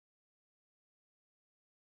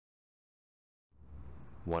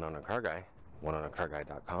one on a car guy, one on a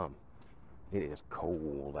carguy.com. It is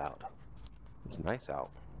cold out. It's nice out,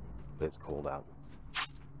 but it's cold out.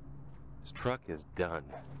 This truck is done.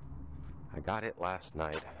 I got it last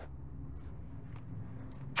night.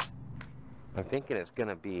 I'm thinking it's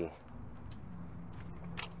gonna be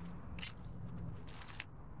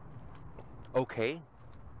okay.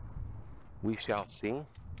 We shall see.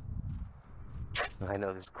 I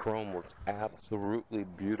know this chrome looks absolutely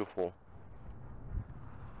beautiful.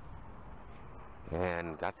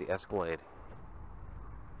 And got the Escalade.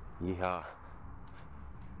 Yeah.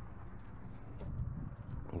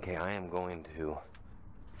 Okay, I am going to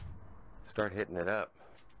start hitting it up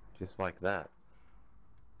just like that.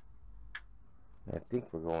 I think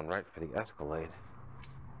we're going right for the Escalade.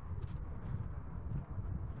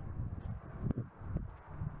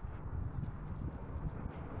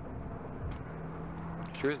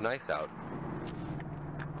 Sure is nice out.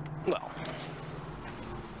 Well,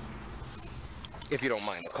 if you don't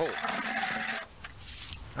mind the cold.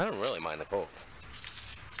 I don't really mind the cold.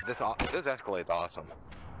 This Escalade's awesome.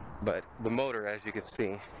 But the motor, as you can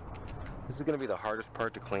see, this is going to be the hardest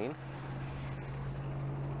part to clean.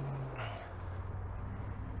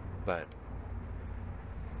 But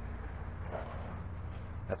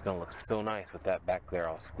that's going to look so nice with that back there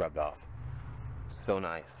all scrubbed off. So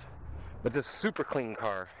nice. But it's a super clean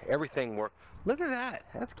car. Everything works. Look at that.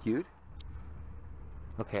 That's cute.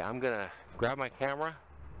 Okay, I'm going to grab my camera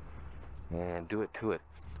and do it to it.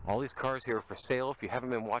 All these cars here are for sale. If you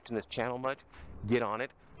haven't been watching this channel much, get on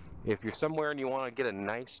it. If you're somewhere and you want to get a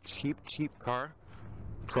nice, cheap car,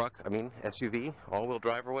 SUV, all-wheel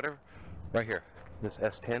drive or whatever, right here, this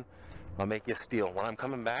S10, I'll make you a steal. When I'm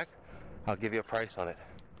coming back, I'll give you a price on it.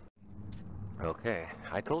 Okay,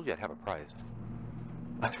 I told you I'd have a price.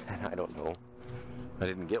 I don't know. I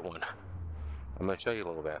didn't get one. I'm going to show you a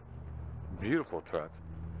little bit. Beautiful truck.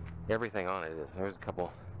 Everything on it is. There's a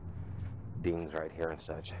couple dings right here and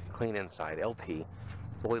such. Clean inside. LT.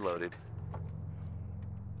 Fully loaded.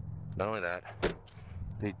 Not only that,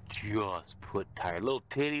 they just put tires. Little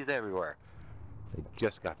titties everywhere. They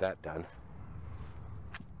just got that done.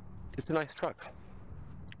 It's a nice truck.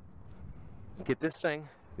 Get this thing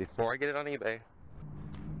before I get it on eBay.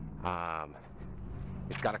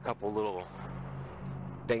 It's got a couple little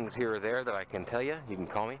things here or there that I can tell you. You can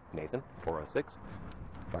call me, Nathan,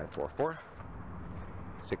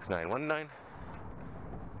 406-544-6919.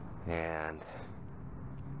 And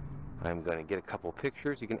I'm going to get a couple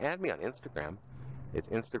pictures. You can add me on Instagram. It's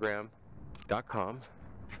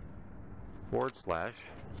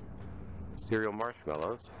instagram.com/cereal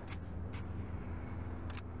marshmallows.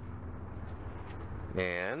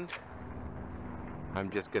 And I'm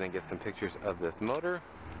just going to get some pictures of this motor,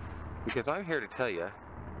 because I'm here to tell you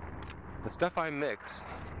the stuff I mix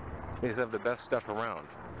is of the best stuff around.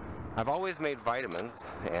 I've always made vitamins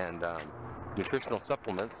and nutritional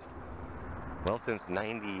supplements, well, since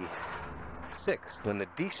 '96, when the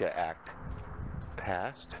DSHA Act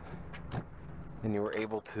passed and you were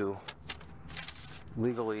able to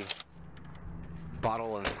legally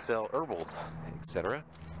bottle and sell herbals, etc.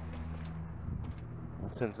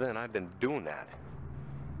 Well, since then I've been doing that,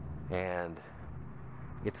 and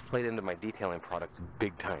it's played into my detailing products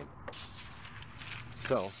big time.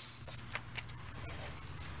 So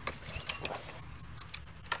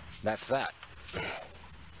that's that.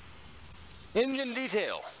 Engine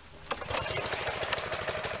detail.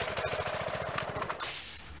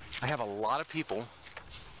 I have a lot of people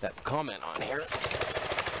that comment on here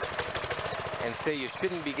and say you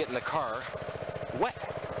shouldn't be getting the car wet.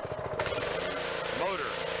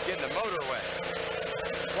 Motor, getting the motor wet.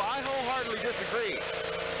 Well, I wholeheartedly disagree.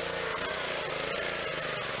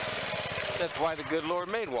 That's why the good Lord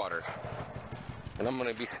made water. And I'm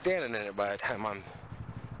going to be standing in it by the time I'm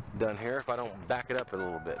done here if I don't back it up a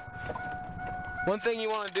little bit. One thing you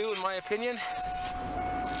want to do, in my opinion,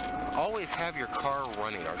 is always have your car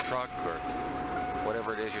running, or truck, or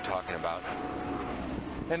whatever it is you're talking about.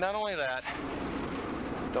 And not only that,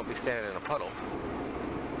 don't be standing in a puddle,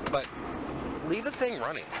 but leave the thing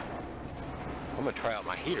running. I'm going to try out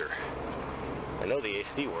my heater. I know the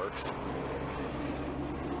AC works.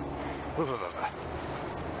 It'd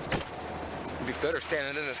be better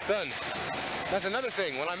standing in the sun. That's another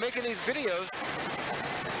thing. When I'm making these videos,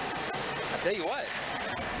 I tell you what,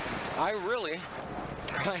 I really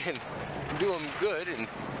try and do them good, and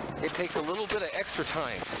it takes a little bit of extra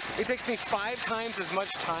time. It takes me 5 times as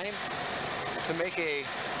much time to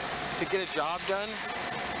get a job done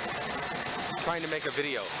trying to make a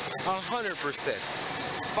video. 100%.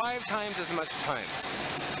 5 times as much time.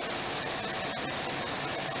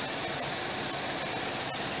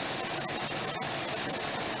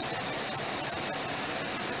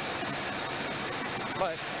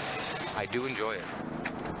 I do enjoy it.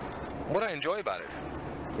 What I enjoy about it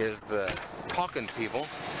is talking to people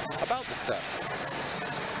about the stuff.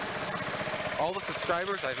 All the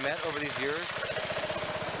subscribers I've met over these years,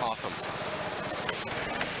 awesome.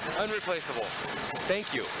 Unreplaceable.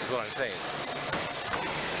 Thank you, is what I'm saying.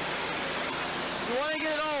 You want to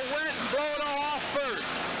get it all wet and blow it all off first.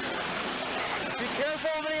 Be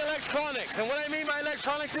careful of any electronics. And what I mean by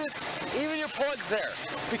electronics is, even your plugs there.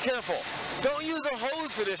 Be careful. Don't use a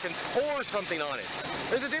hose for this and pour something on it.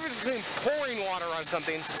 There's a difference between pouring water on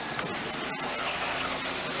something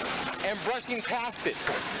and brushing past it.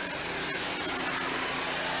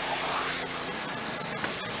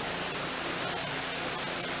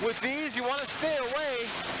 With these, you want to stay away.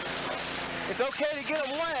 It's okay to get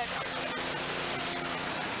them wet.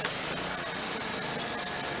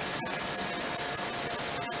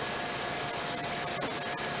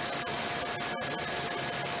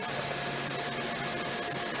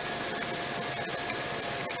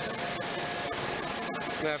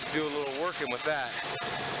 I'm gonna have to do a little working with that.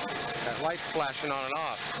 That light's flashing on and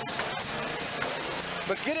off.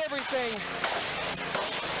 But get everything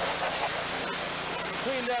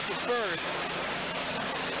cleaned up at first.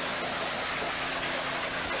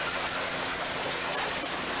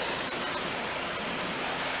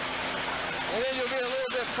 And then you'll get a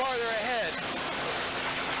little bit farther ahead.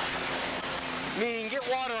 Meaning get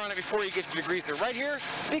water on it before you get to the degreaser. Right here,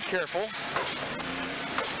 be careful.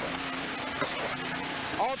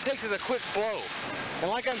 All it takes is a quick blow.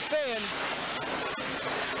 And like I'm saying,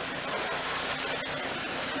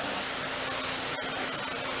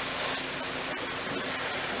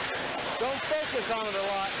 don't focus on it a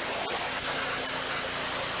lot.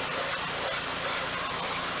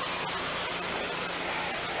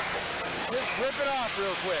 Just rip it off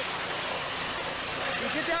real quick. You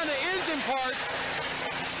get down to engine parts,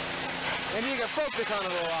 and you can focus on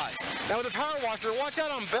it a lot. Now with a power washer, watch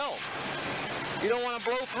out on belts. You don't want to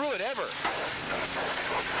blow through it ever.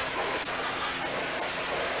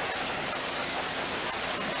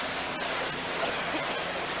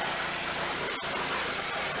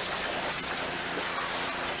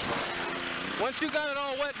 Once you got it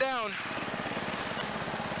all wet down,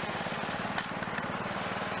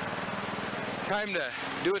 time to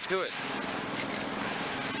do it to it.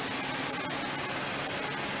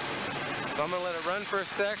 So I'm going to let it run for a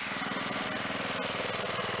sec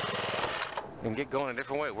and get going a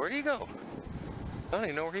different way. Where do you go? I don't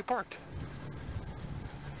even know where he parked.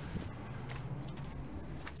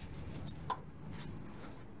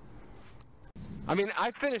 I mean,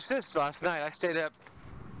 I finished this last night. I stayed up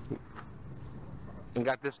and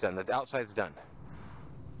got this done. The outside's done.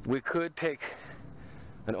 We could take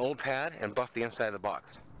an old pad and buff the inside of the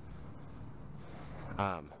box.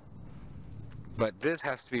 But this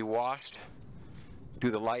has to be washed,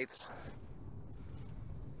 do the lights,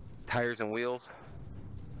 tires and wheels,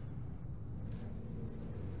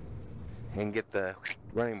 and get the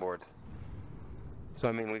running boards. So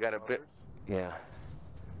I mean, we got a bit, yeah.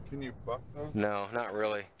 Can you buff those? No, not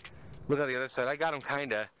really. Look on the other side. I got them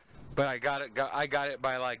kinda, but I got it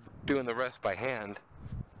by like doing the rest by hand.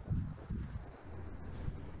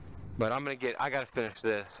 But I gotta finish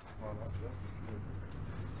this. Oh, that's it.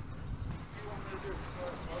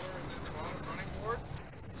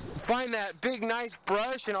 Find that big nice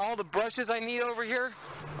brush and all the brushes I need over here.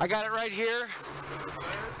 I got it right here.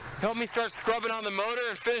 Help me start scrubbing on the motor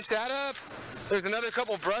and finish that up. There's another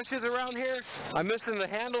couple brushes around here. I'm missing the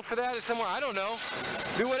handle for that. It's somewhere. I don't know.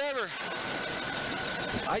 Do whatever.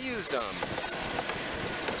 I used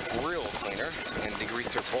grill cleaner and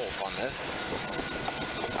degreaser both on this.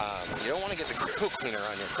 You don't want to get the grill cleaner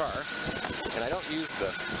on your car. And I don't use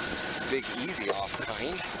the big easy off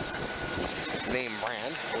kind. Name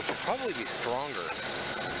brand, which will probably be stronger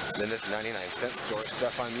than this 99-cent store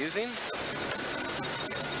stuff I'm using.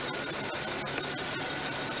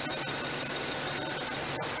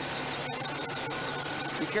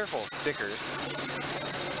 Be careful of stickers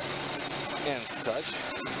and such,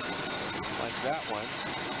 like that one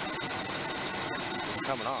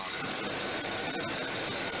coming off.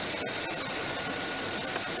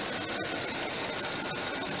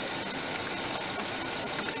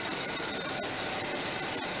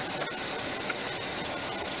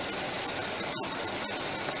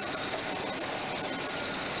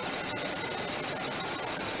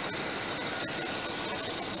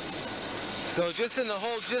 So just in the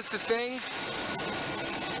whole gist of things,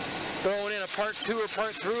 throwing in a part 2 or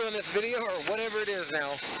part 3 on this video, or whatever it is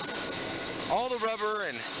now, all the rubber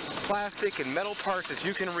and plastic and metal parts that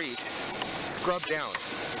you can reach, scrub down.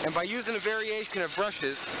 And by using a variation of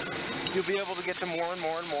brushes, you'll be able to get them more and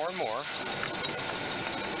more and more and more.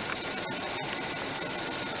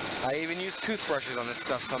 I even use toothbrushes on this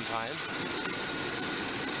stuff sometimes.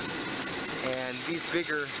 And these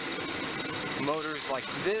bigger motors like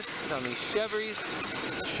this on these Chevys,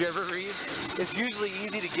 it's usually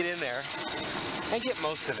easy to get in there and get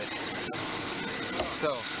most of it.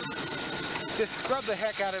 So just scrub the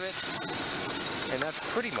heck out of it, and that's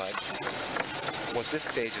pretty much what this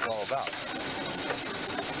stage is all about.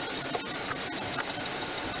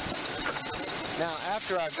 Now,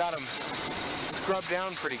 after I've got them scrubbed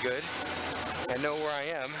down pretty good and know where I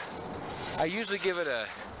am, I usually give it a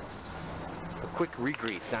quick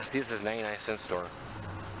re-grease. Now, see, this is 99-cent store.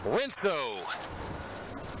 Rinso!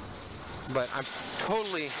 But I'm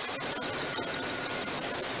totally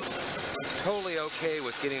okay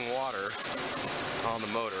with getting water on the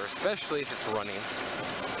motor, especially if it's running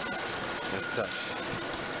and such.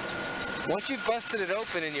 Once you've busted it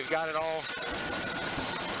open and you've got it all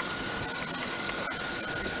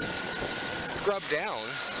scrubbed down,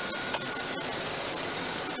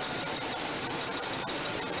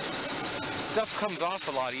 stuff comes off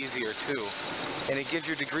a lot easier too, and it gives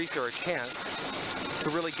your degreaser a chance to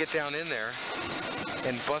really get down in there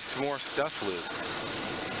and bust more stuff loose.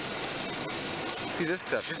 See this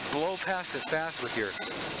stuff, just blow past it fast with your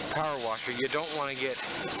power washer. You don't want to get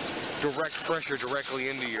direct pressure directly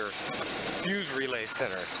into your fuse relay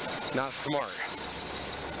center. Not smart.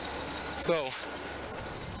 So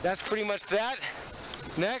that's pretty much that.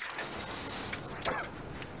 Next,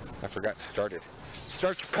 I forgot to start it.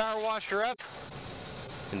 Start your power washer up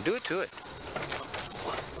and do it to it.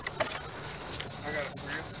 I got it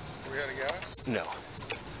for you. We got a gas? No.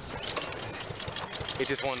 It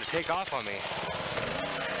just wanted to take off on me.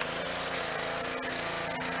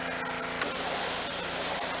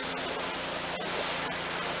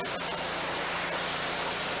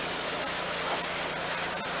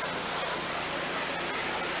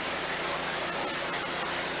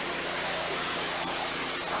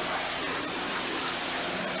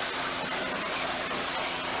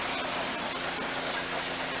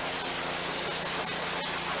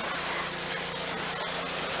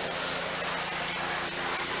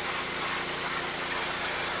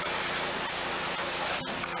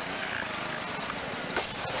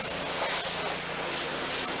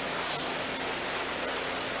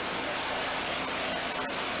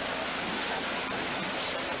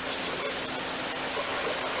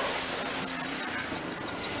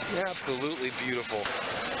 Absolutely beautiful.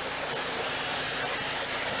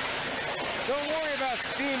 Don't worry about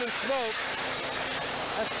steam and smoke.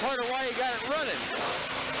 That's part of why you got it running.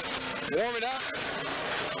 Warm it up.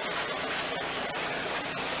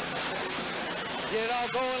 Get it all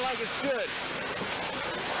going like it should.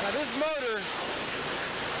 Now this motor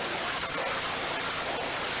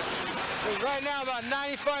is right now about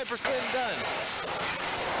 95% done.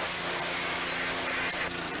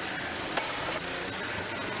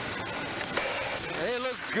 And it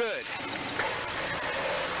looks good.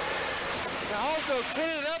 Now also, clean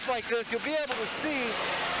it up like this, you'll be able to see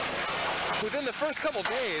within the first couple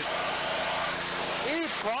days any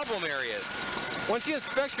problem areas. Once you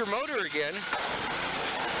inspect your motor again,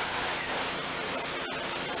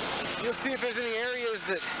 you'll see if there's any areas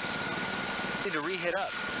that need to re-hit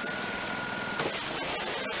up.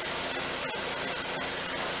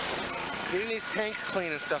 Getting these tanks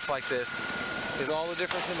clean and stuff like this is all the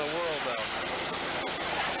difference in the world, though.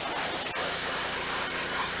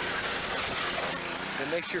 It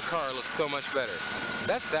makes your car look so much better.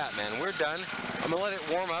 That's that, man. We're done. I'm gonna let it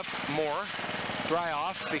warm up more, dry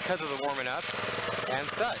off because of the warming up and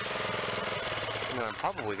such. And I'm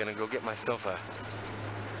probably gonna go get myself a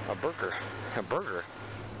burger.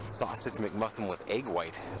 Sausage McMuffin with egg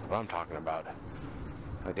white. That's what I'm talking about.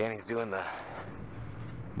 So Danny's doing the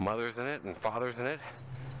mothers in it and fathers in it.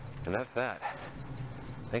 And that's that.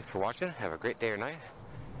 Thanks for watching. Have a great day or night.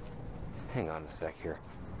 Hang on a sec here.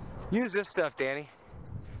 Use this stuff, Danny.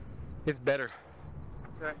 It's better.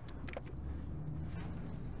 Okay.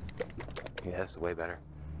 Yeah, this is way better.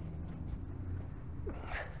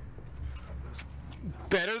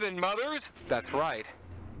 Better than Mother's? That's right.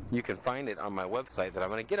 You can find it on my website that I'm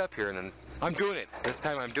going to get up here, and then I'm doing it. This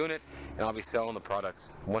time I'm doing it, and I'll be selling the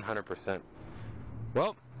products 100%.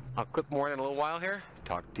 Well, I'll clip more in a little while here.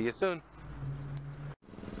 Talk to you soon.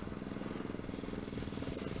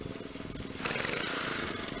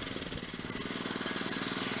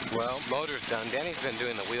 Well, motor's done. Danny's been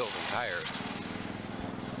doing the wheels and tires.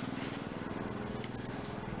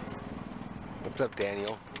 What's up,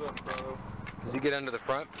 Daniel? What's up, bro? Did you get under the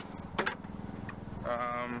front?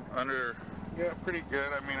 Yeah, pretty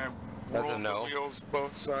good. I mean, I rolled the wheels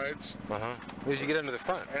both sides. Did you get under the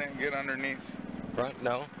front? I didn't get underneath. Front?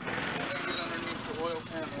 No. I didn't get underneath the oil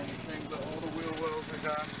pan or anything, but all the wheel wells I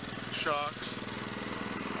got, shocks,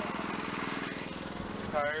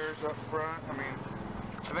 tires up front. I mean,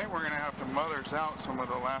 I think we're gonna have to mothers out some of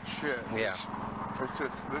the last shit. Yeah. It's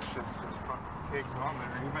just this shit's just fucking caked on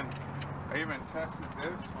there. I even tested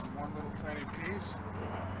this on one little tiny piece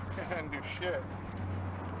and do shit.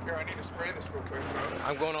 Here, I need to spray this real quick, bro.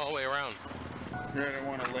 I'm going all the way around. Here, I didn't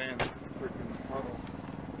want to land in the freaking puddle.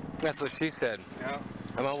 That's what she said. Yeah.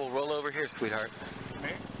 Emma, we'll roll over here, sweetheart. Me?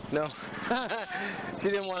 No. She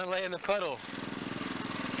didn't want to lay in the puddle.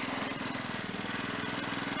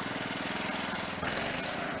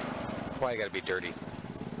 Why you gotta be dirty?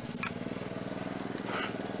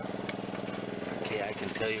 Okay, I can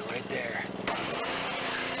tell you right there.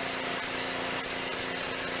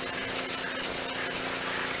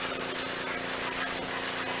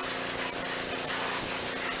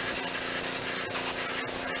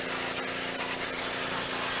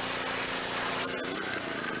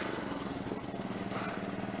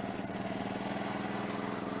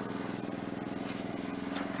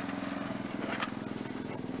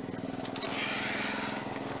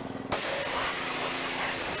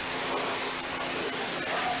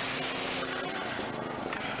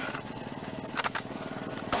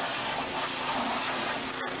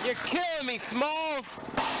 You're killing me, Smalls!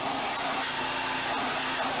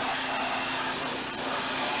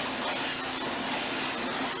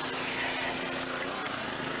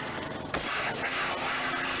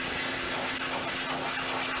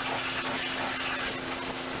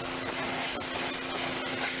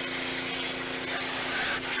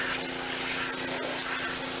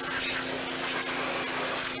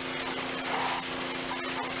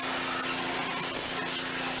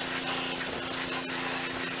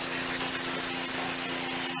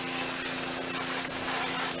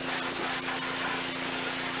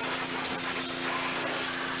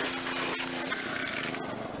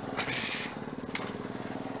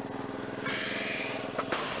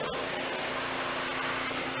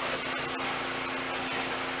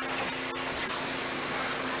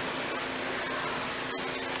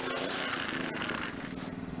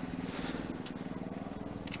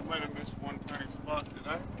 Might have missed one tiny spot, did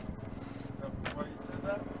I? Is that why you said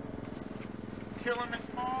that? Killing me,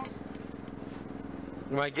 Smalls?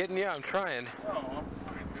 Am I getting you? I'm trying. Oh, I'm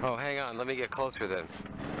fine, dude. Oh, hang on. Let me get closer then.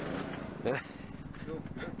 Feels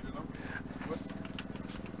good, dude.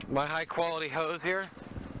 My high quality hose here.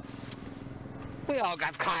 We all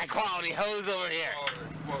got high quality hose over here.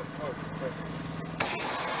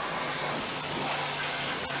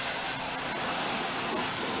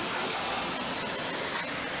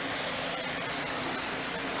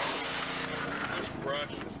 This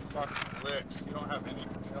brush is fucking licks. You don't have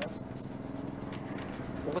anything else?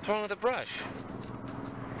 What's wrong with the brush?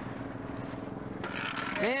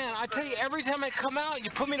 Man, I tell you, every time I come out,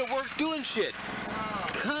 you put me to work doing shit.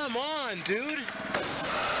 Come on, dude.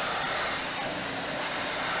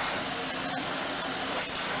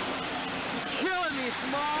 You're killing me,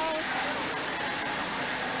 Small.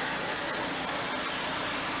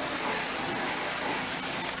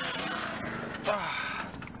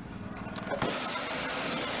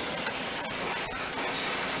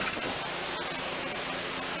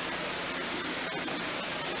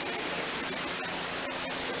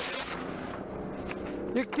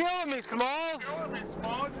 You're killing me, Smalls! You're killing me,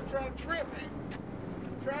 Smalls. You're trying to trip me.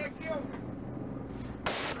 You're trying to kill me.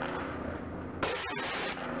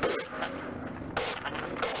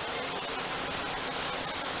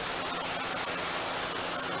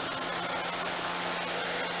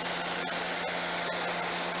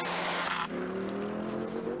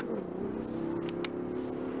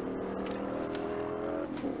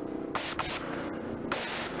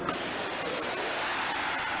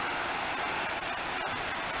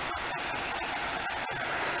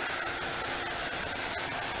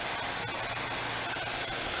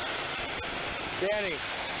 Danny,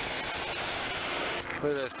 look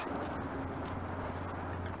at this.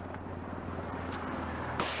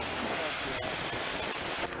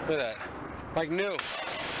 Look at that. Like new.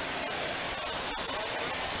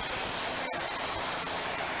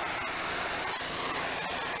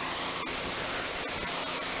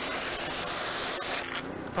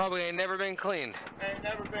 Probably ain't never been cleaned. Ain't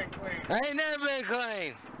never been clean. Ain't never been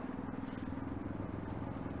cleaned.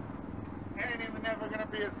 Ain't even never gonna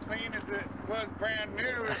be as clean as it was brand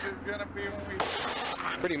new as it's gonna be when we...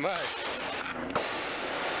 Pretty much.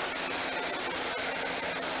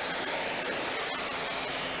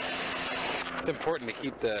 It's important to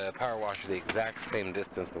keep the power washer the exact same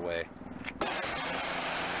distance away. As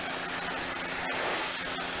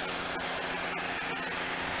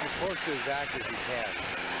close to exact as you can.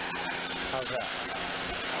 How's that?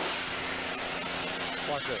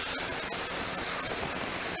 Watch this.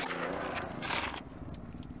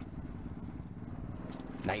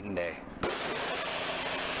 Night and day.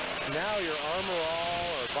 Now your Armor All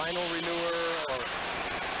or vinyl renewer or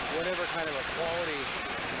whatever kind of a quality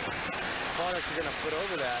product you're going to put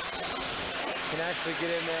over that can actually get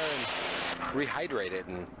in there and rehydrate it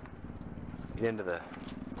and get into the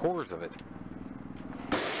pores of it.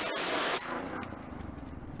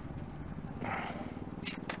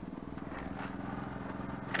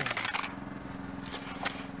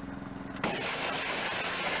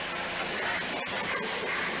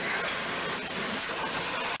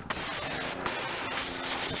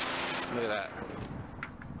 Look at that.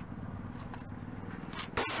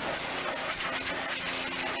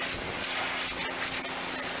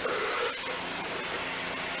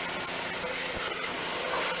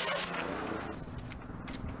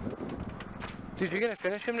 Dude, you gonna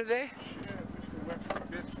finish him today? Shit, I wish they wet some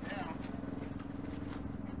bitch down.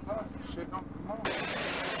 Oh, shit, don't come on.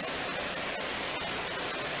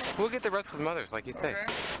 We'll get the rest with mothers, like you say. Okay.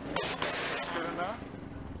 That's good enough.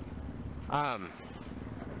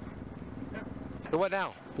 So what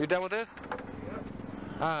now? You're done with this?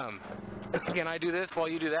 Yep. Can I do this while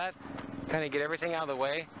you do that? Kind of get everything out of the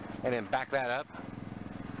way and then back that up?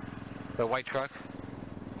 The white truck?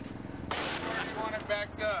 Where do you want it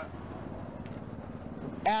backed up?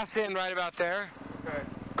 Ass in right about there. Okay.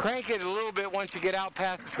 Crank it a little bit once you get out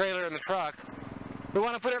past the trailer and the truck. We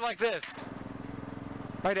want to put it like this.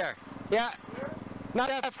 Right there. Yeah. Not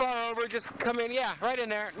that far over, just come in. Yeah, right in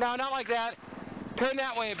there. No, not like that. Turn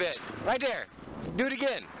that way a bit. Right there. Do it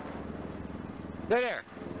again. Right there.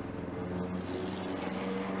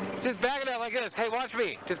 Just back it up like this. Hey, watch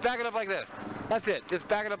me. Just back it up like this. That's it. Just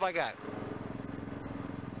back it up like that.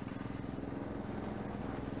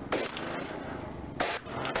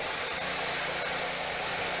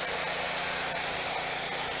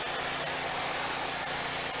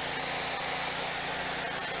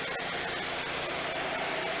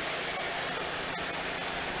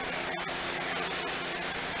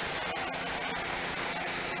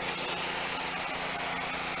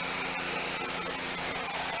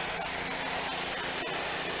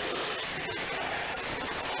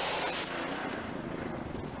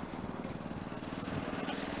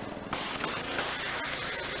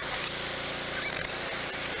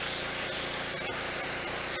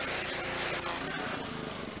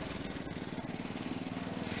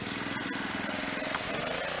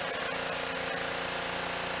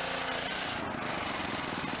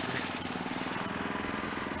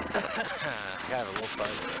 Have a little fun.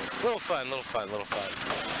 Little fun, little fun, little fun.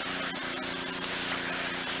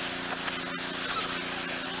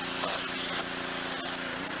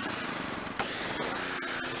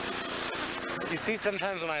 You see,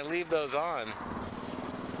 sometimes when I leave those on,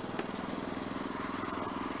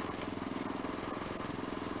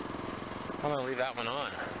 I'm gonna leave that one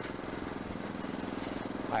on.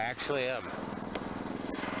 I actually am.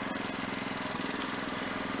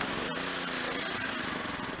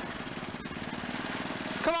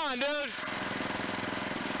 Come on, dude.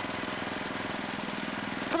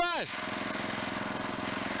 Come on.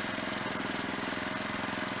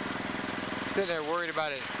 Sitting there worried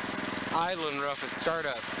about it idling rough at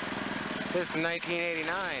startup. This is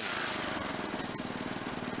 1989.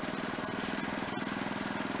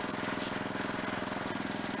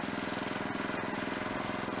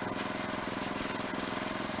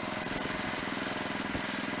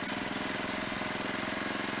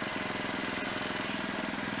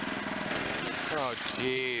 Oh,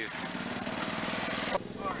 jeez.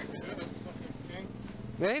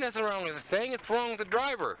 There ain't nothing wrong with the thing. It's wrong with the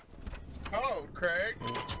driver. Oh, Craig.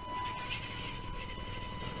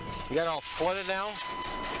 You got all flooded now?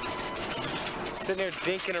 Sitting there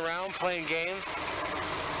dinking around playing games?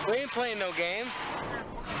 We ain't playing no games.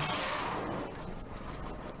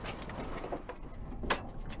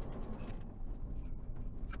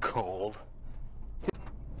 Cold.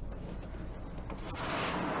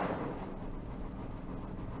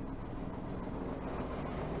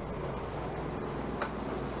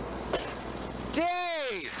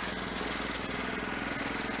 Days!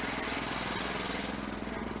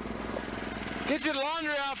 Get your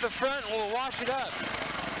laundry off the front and we'll wash it up.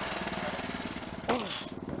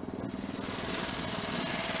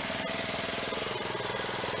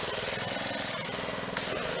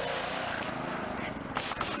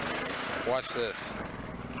 Watch this.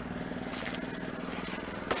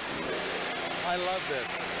 I love this,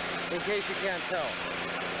 in case you can't tell.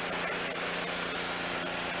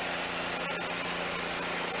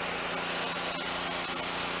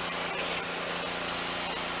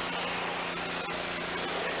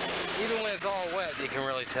 it's all wet, you can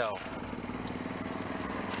really tell.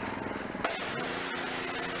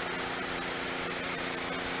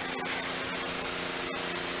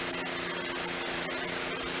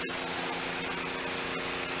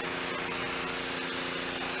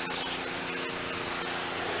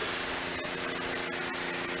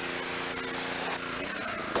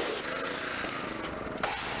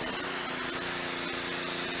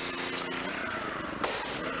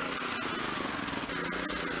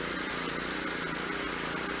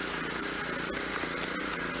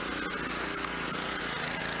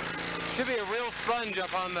 Should be a real sponge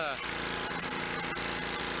up on the...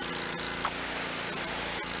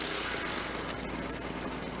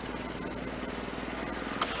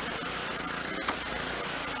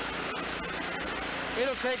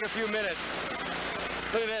 It'll take a few minutes.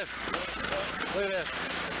 Look at this. Look at this.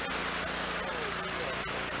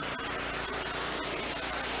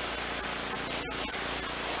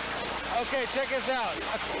 Okay, check this out.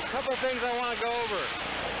 A couple things I want to go over.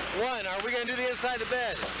 One, are we going to do the inside the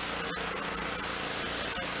bed?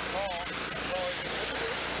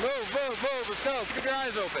 Move, let's go. Keep your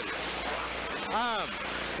eyes open.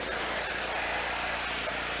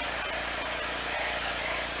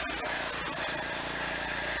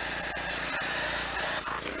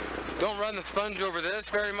 Don't run the sponge over this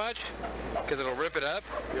very much, because it'll rip it up.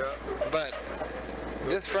 Yeah. But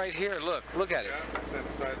this right here, look at it. Yeah, it's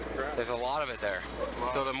inside the crack. There's a lot of it there.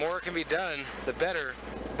 So the more it can be done, the better.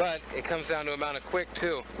 But it comes down to amount of quick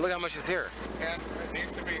too. Look how much is here. And it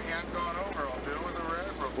needs to be hand gone over. I'll do it with a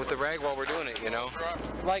rag. With the rag while we're doing it, you know.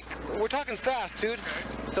 Like, we're talking fast, dude.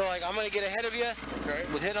 Okay. So like, I'm gonna get ahead of you. Okay.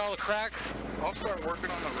 With hitting all the cracks. I'll start working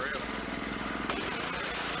on the rail.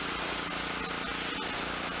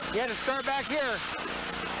 Yeah, to start back here.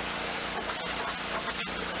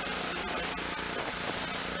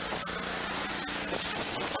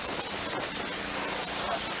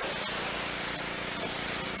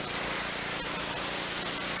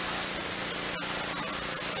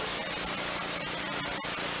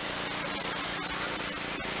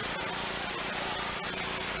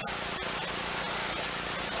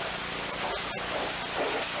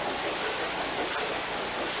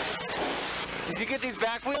 Did you get these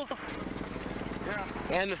back wheels? Yeah.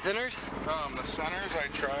 And the centers? The centers I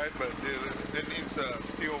tried, but it needs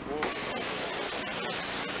steel wool.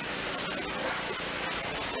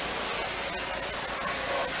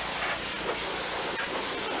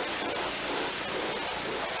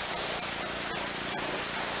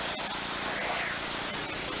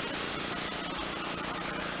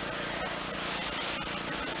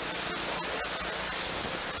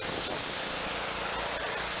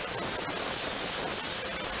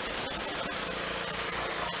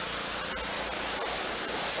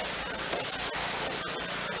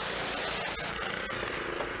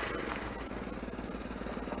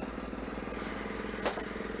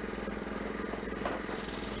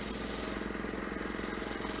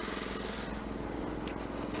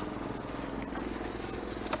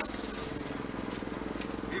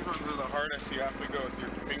 These ones are the hardest. You have to go with your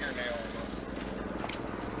fingernail.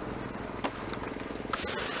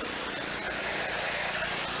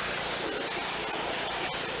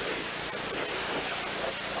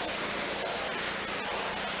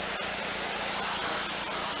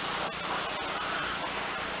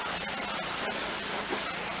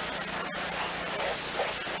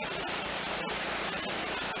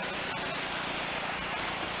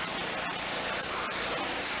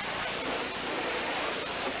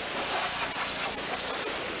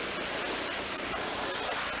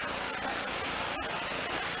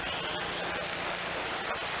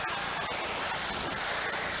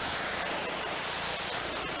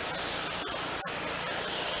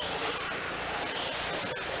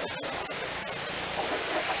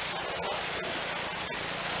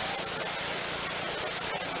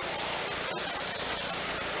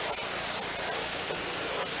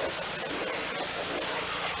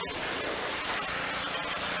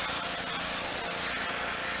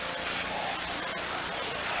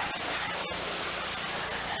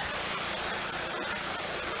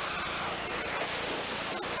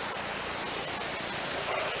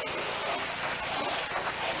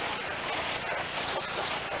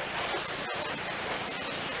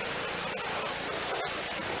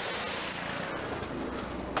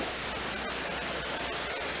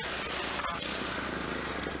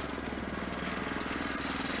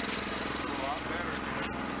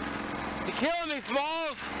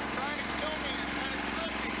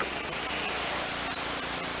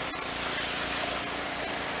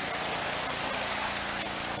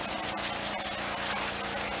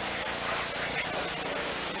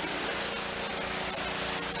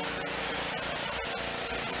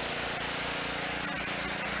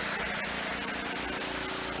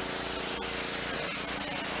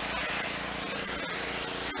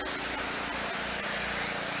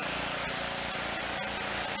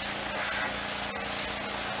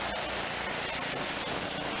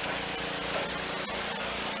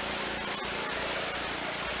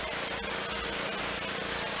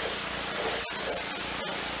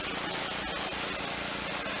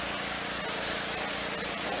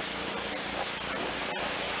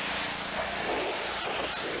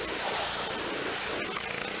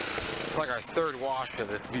 It's like our third wash of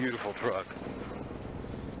this beautiful truck.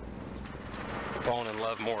 Falling in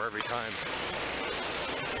love more every time.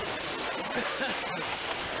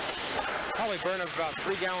 Probably burn up about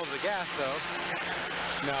 3 gallons of gas though.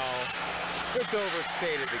 No, it's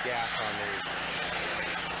overstated the gas on these.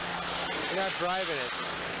 You're not driving it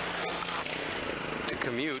to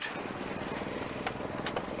commute.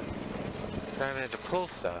 Driving it to pull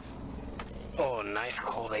stuff. Oh, nice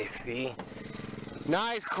cold AC.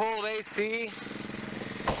 Nice cold AC.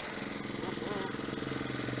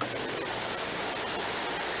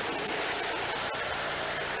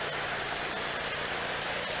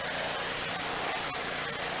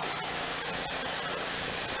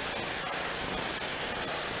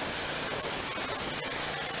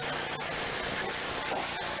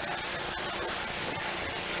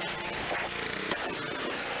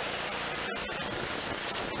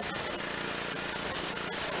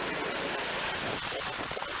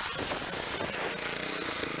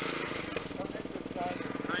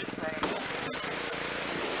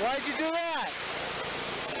 Why'd you do that?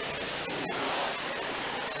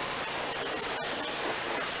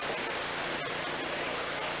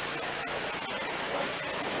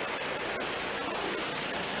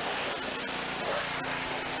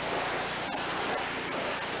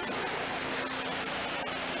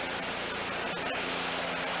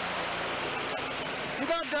 You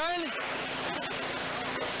about done?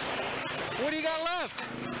 What do you got left?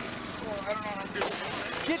 Well, I don't know how to do it.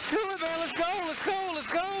 Get to it, man. Let's go. Let's go. Let's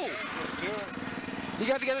go. Let's do it. You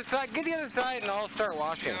got the other side. Get the other side, and I'll start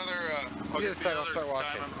washing. The other, Get the other side. I'll start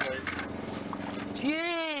washing.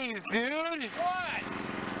 Jeez, dude. What?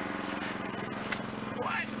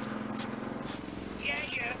 What? Yeah,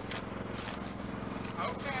 yes.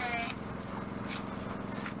 Okay.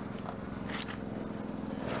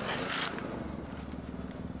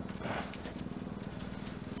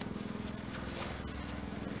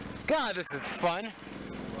 God, this is fun.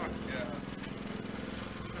 Fuck yeah.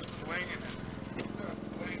 Just swinging it. Just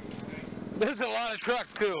swinging it. This is a lot of truck,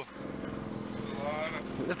 too. A lot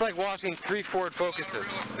of It's like washing 3 Ford Focuses.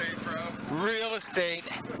 real estate, bro. Real estate.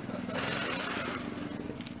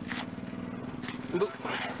 Look.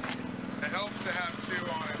 It helps to have 2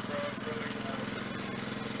 on it, bro. It really helps.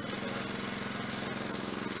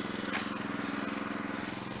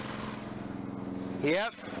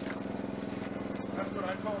 Yep. That's what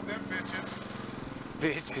I told them bitches.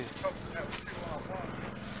 Bitches. Helps to have 2 on one.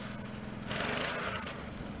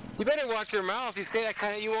 You better watch your mouth. You say that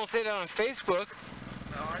kind of. You won't say that on Facebook.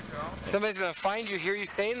 No, I don't. Somebody's gonna find you, hear you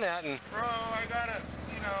saying that, and Bro, I gotta,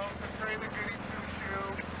 portray the goody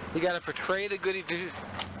two-shoe. you gotta portray the goody two.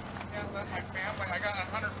 Can't let my family, I got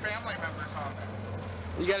 100 family members on there.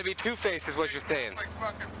 You gotta be two-faced, is what you're saying. It's like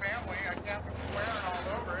fucking family, I can't be swearing all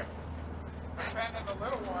over it. I'm petting the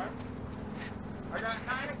little one. I got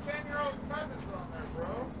 9 and 10-year-old cousins on there,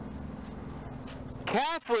 bro.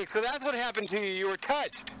 Catholic, so that's what happened to you. You were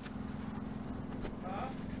touched. Huh?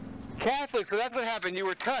 Catholic, so that's what happened. You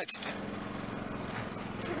were touched.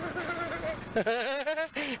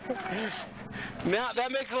 Now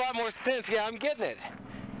that makes a lot more sense. Yeah, I'm getting it.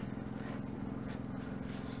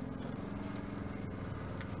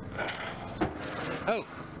 Oh.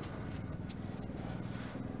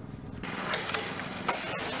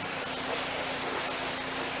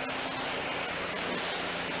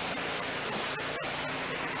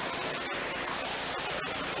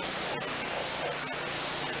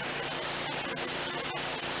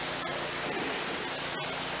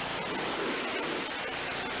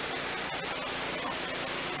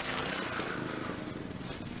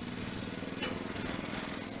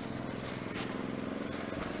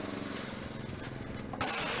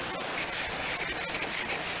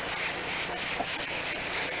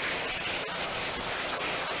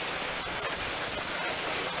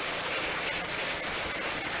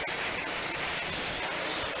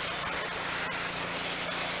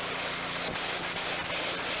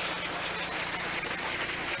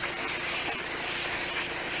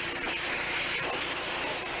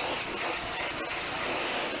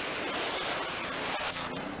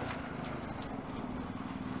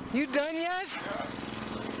 You done yet? Yeah.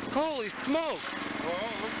 Holy smokes. Well,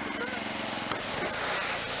 look at that.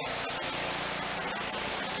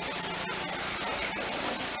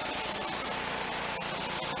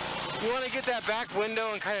 You want to get that back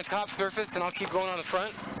window and kind of top surface, and I'll keep going on the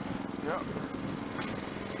front? Yep.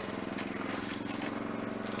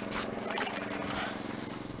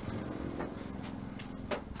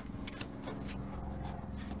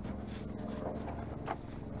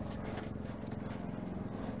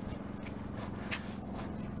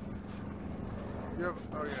 Yep.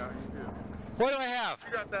 Oh yeah, you do. What do I have?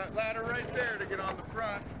 You got that ladder right there to get on the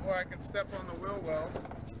front, or I can step on the wheel well,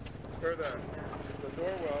 or the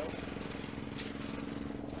door well.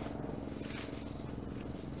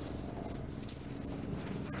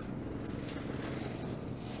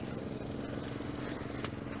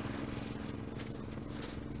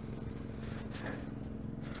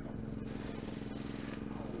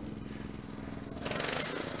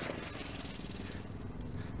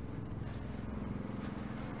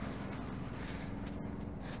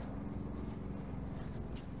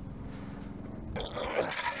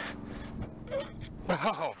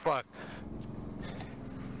 Oh, fuck.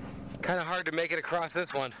 Kind of hard to make it across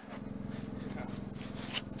this one.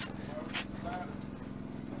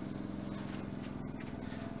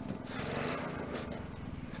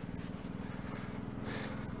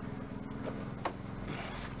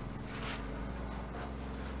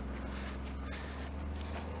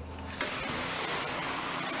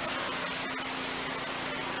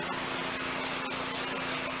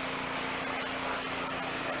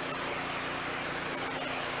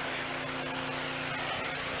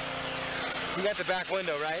 You got the back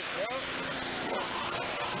window, right? Yep.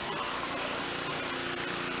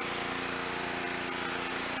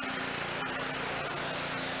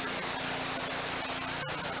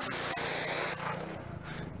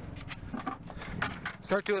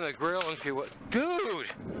 Start doing the grill and see what.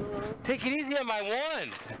 Dude! Take it easy on my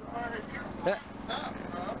one!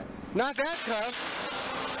 Not that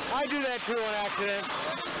tough. I do that too on accident.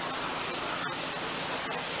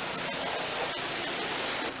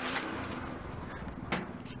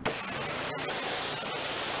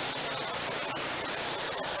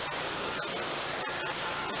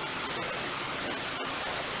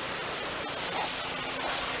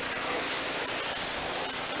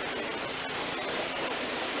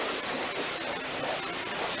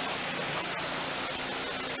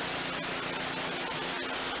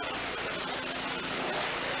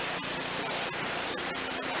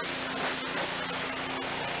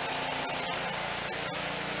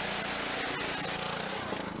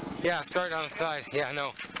 Yeah, start on the side. Yeah,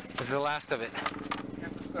 no. This is the last of it.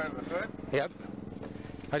 Get the side of the hood? Yep.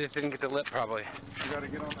 I just didn't get the lip, probably. You gotta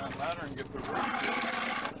get on that ladder and get the roof.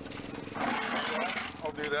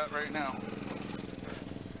 I'll do that right now.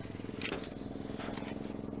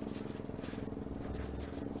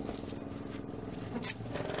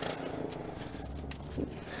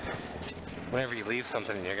 Whenever you leave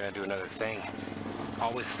something and you're going to do another thing,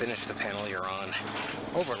 always finish the panel you're on.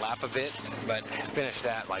 Overlap a bit, but finish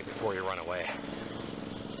that like before you run away.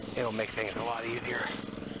 It'll make things a lot easier.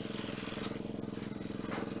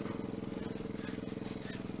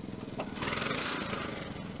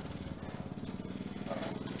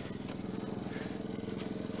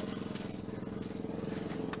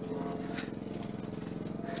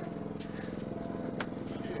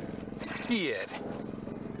 Shit.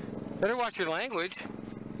 Better watch your language.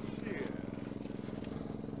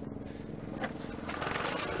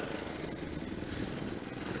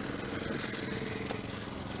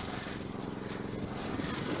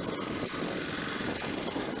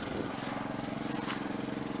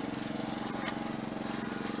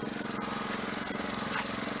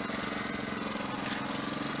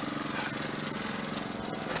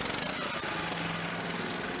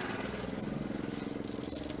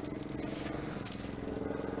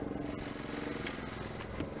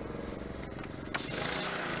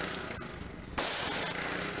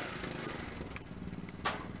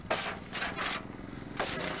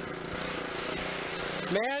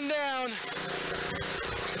 Man down.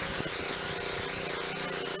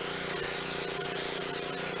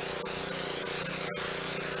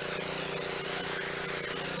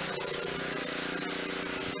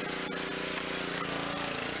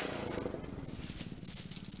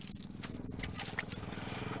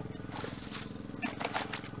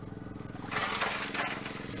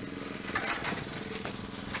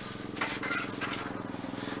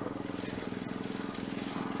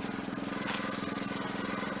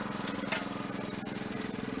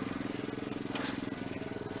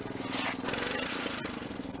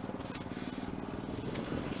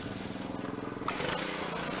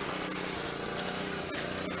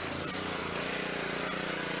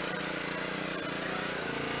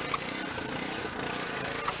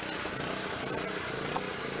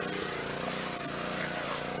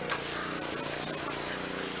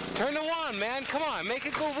 Turn the one, man. Come on, make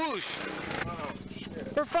it go whoosh. Oh,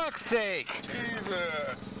 shit. For fuck's sake.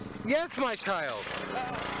 Jesus. Yes, my child.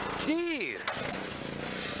 Jeez.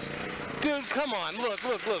 Dude, come on. Look,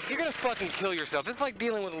 look, look. You're gonna fucking kill yourself. It's like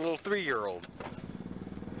dealing with a little 3-year-old.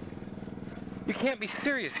 You can't be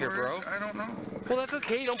serious here, bro. I don't know. Well, that's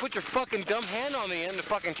okay. Don't put your fucking dumb hand on the end to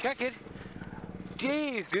fucking check it.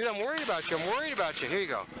 Jeez, dude, I'm worried about you. I'm worried about you. Here you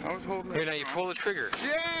go. I was holding it. Here, now you pull the trigger.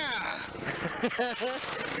 Yeah!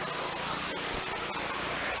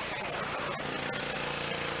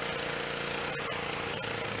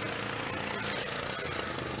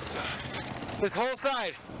 This whole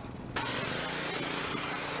side.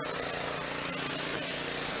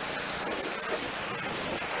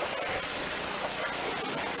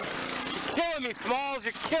 You're killing me, Smalls.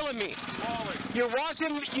 You're killing me. You're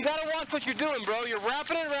watching. You gotta watch what you're doing, bro. You're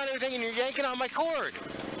wrapping it around everything and you're yanking on my cord.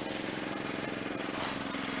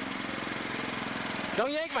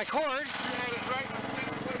 Don't yank my cord.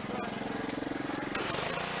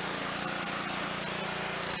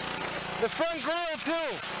 The front grill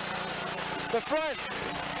too. The front.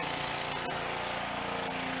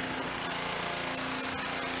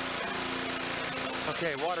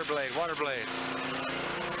 Okay, water blade, water blade.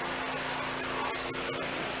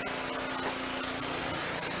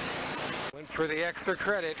 Went for the extra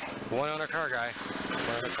credit. One owner car guy.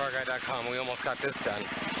 OneOwnerCarGuy.com. We almost got this done.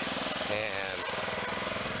 And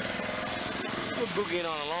we're boogieing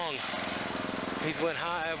on along. He's went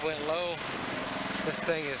high, I've went low. This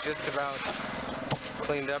thing is just about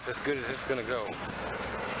cleaned up as good as it's gonna go.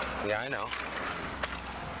 Yeah, I know.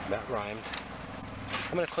 That rhymed.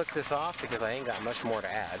 I'm gonna click this off because I ain't got much more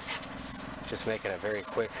to add. Just making a very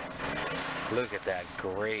quick look at that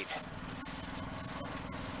great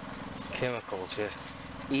chemical, just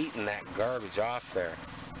eating that garbage off there.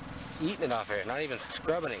 Eating it off there, not even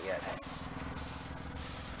scrubbing it yet.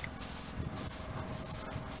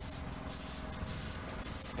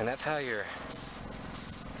 And that's how your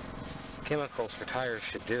chemicals for tires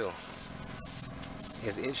should do,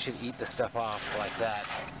 is it should eat the stuff off like that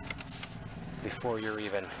before you're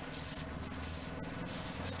even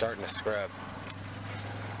starting to scrub.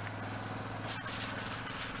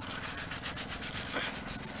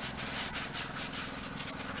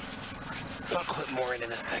 I'll clip more in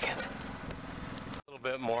a second. A little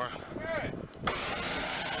bit more.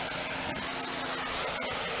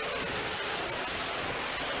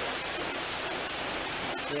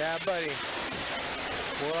 Yeah, buddy.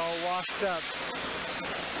 We're all washed up.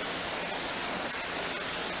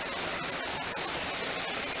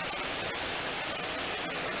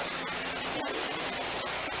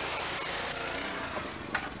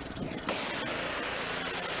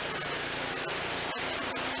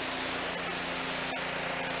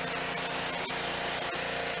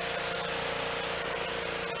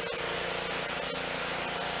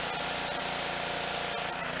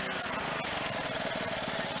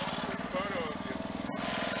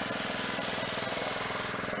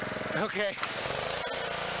 Okay.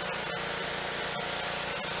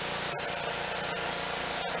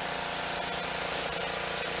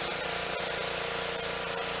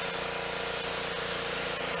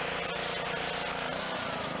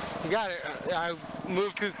 You got it. I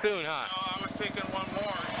moved too soon, huh? No, I was taking one more,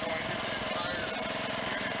 so I did the entire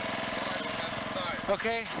unit.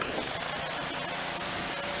 Okay.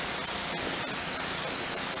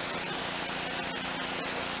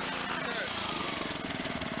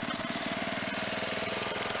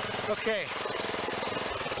 Okay.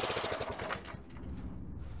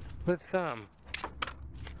 Let's Can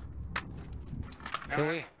we?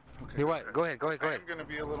 Okay. You what? Go ahead. Go ahead. Go ahead. I'm gonna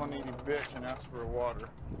be a little needy bitch and ask for water.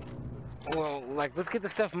 Well, like, let's get the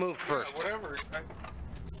stuff moved first. Yeah, whatever.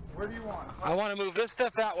 Where do you want? I want to move this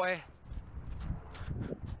stuff that way.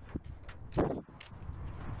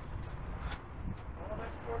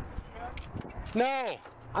 No,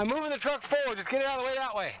 I'm moving the truck forward. Just get it out of the way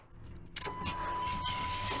that way.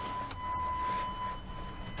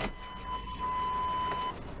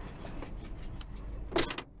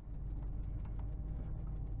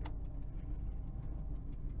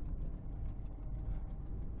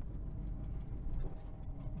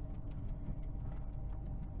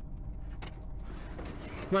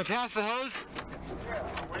 Am I past the hose?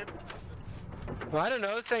 Well, I don't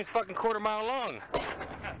know. This thing's fucking quarter-mile long.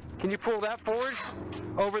 Can you pull that forward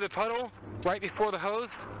over the puddle right before the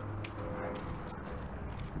hose?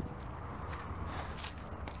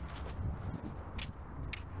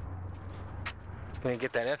 Gonna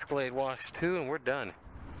get that Escalade washed too, and we're done.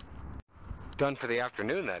 Done for the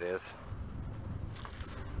afternoon, that is.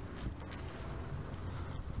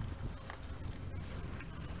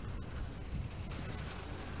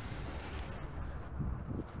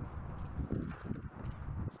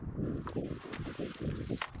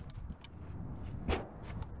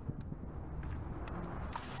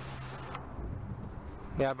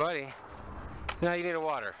 Yeah, buddy. So now you need a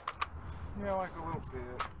water. Yeah, like a little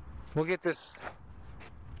bit. We'll get this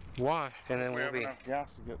washed, and then We we'll have be. enough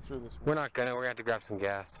gas to get through this. We're not gonna. We're gonna have to grab some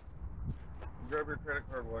gas. Grab your credit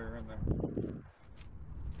card while you're in there.